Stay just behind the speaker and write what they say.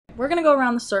we're going to go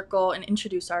around the circle and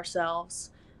introduce ourselves.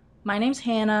 My name's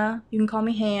Hannah. You can call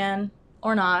me Han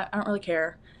or not. I don't really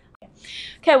care.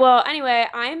 Okay, well, anyway,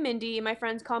 I'm Mindy. My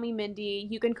friends call me Mindy.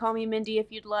 You can call me Mindy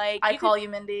if you'd like. I call you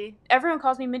Mindy. Everyone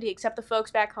calls me Mindy except the folks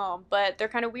back home, but they're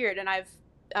kind of weird, and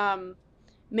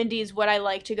Mindy's what I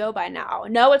like to go by now.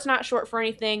 No, it's not short for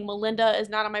anything. Melinda is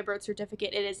not on my birth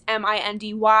certificate. It is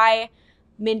M-I-N-D-Y,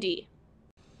 Mindy.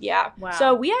 Yeah. Wow.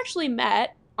 So we actually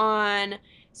met on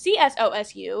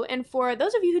CSOSU, and for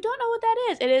those of you who don't know what that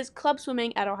is, it is club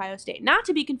swimming at Ohio State. Not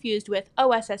to be confused with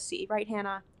OSSC, right,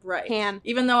 Hannah? Right. Han.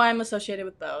 Even though I'm associated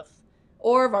with both.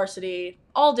 Or varsity.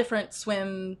 All different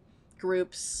swim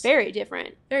groups. Very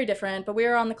different. Very different, but we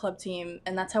were on the club team,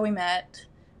 and that's how we met.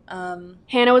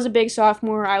 Hannah was a big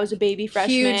sophomore. I was a baby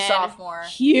freshman.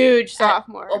 Huge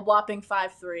sophomore. A whopping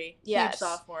 5'3". Yes. Huge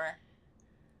sophomore.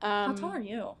 How tall are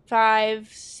you?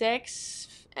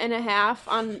 5'6.5"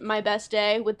 on my best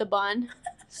day with the bun.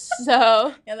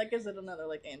 So yeah, that gives it another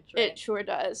inch. Right? It sure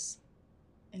does.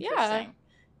 Interesting.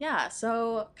 Yeah.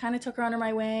 So kind of took her under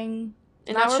my wing.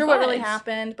 And not sure what really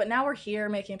happened, but now we're here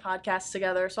making podcasts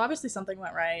together. So obviously something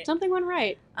went right.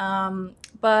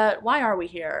 But why are we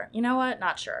here? You know what?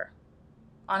 Not sure.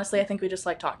 Honestly, I think we just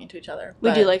like talking to each other.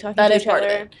 We do like talking to each other. That is part of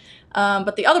it.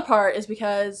 But the other part is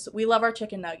because we love our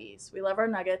chicken nuggies. We love our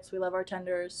nuggets. We love our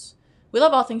tenders. We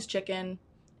love all things chicken.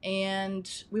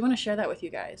 And we want to share that with you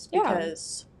guys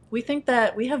because we think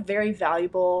that we have very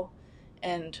valuable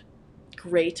and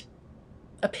great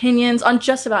opinions on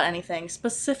just about anything,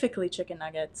 specifically chicken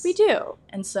nuggets. We do.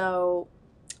 And so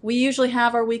we usually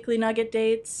have our weekly nugget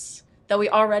dates that we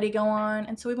already go on,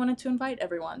 and so we wanted to invite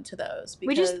everyone to those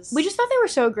because we just thought they were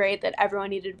so great that everyone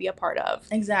needed to be a part of.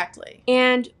 Exactly.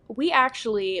 And we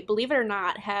actually, believe it or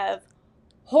not, have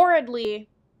horridly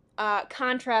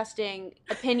contrasting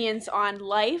opinions on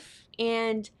life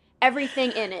and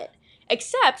everything in it,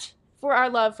 except for our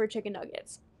love for chicken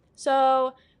nuggets.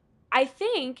 So I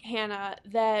think, Hannah,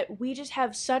 that we just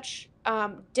have such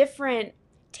different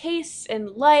tastes and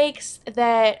likes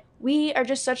that we are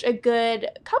just such a good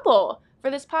couple for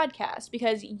this podcast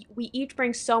because we each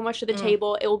bring so much to the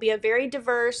table. It will be a very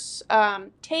diverse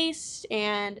taste,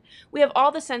 and we have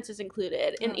all the senses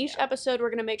included. In each episode,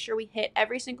 we're going to make sure we hit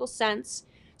every single sense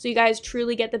so you guys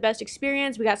truly get the best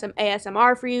experience. We got some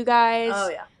ASMR for you guys.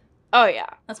 Oh, yeah.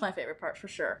 That's my favorite part for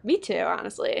sure. Me too,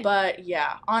 honestly. But,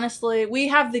 yeah, honestly, we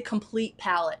have the complete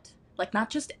palette. Like, not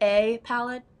just a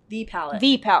palette, the palette.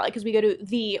 The palette, because we go to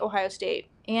the Ohio State.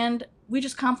 And we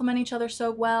just complement each other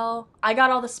so well. I got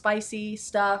all the spicy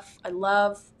stuff. I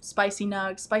love spicy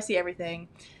nugs, spicy everything.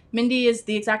 Mindy is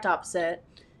the exact opposite.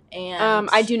 And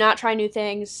I do not try new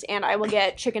things, and I will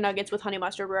get chicken nuggets with honey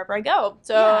mustard wherever I go.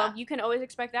 So you can always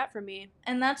expect that from me.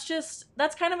 And that's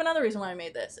kind of another reason why I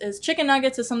made this, is chicken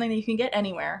nuggets is something that you can get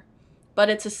anywhere, but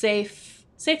it's a safe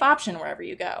option wherever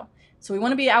you go. So we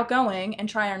want to be outgoing and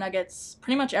try our nuggets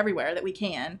pretty much everywhere that we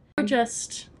can. We're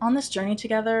just on this journey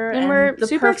together. And we're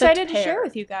super excited to share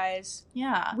with you guys.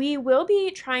 Yeah. We will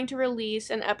be trying to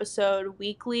release an episode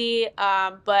weekly,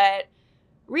 but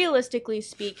realistically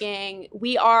speaking,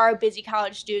 we are busy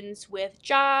college students with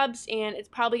jobs, and it's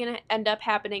probably going to end up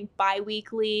happening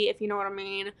bi-weekly, if you know what I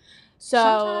mean. So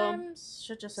sometimes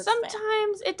shit just hit the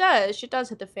fan. It does. Shit does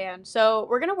hit the fan. So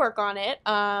we're going to work on it.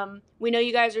 We know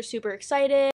you guys are super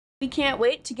excited. We can't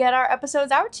wait to get our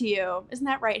episodes out to you. Isn't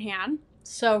that right, Han?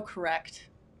 So correct.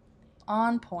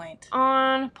 On point.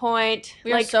 On point.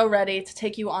 We are so ready to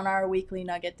take you on our weekly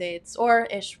nugget dates, or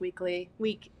weekly.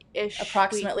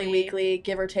 Approximately weekly,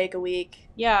 give or take a week.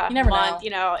 Yeah. You never know.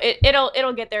 You know,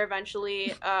 it'll get there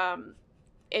eventually.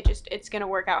 It's gonna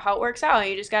work out how it works out.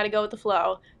 You just gotta go with the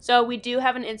flow. So we do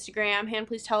have an Instagram. Han,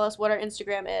 please tell us what our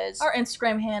Instagram is. Our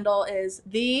Instagram handle is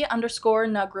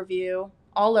 _nug review.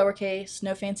 All lowercase,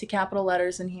 no fancy capital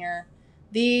letters in here.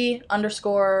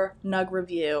 _nug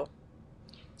review.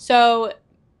 So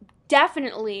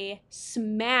definitely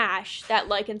smash that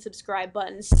like and subscribe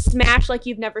button. Smash like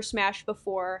you've never smashed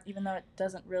before. Even though it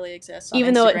doesn't really exist.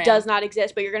 Even though it does not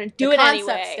exist, but you're going to do it anyway.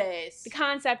 The concept stays. The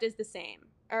concept is the same.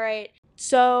 All right.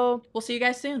 So we'll see you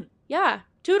guys soon. Yeah.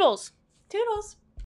 Toodles. Toodles.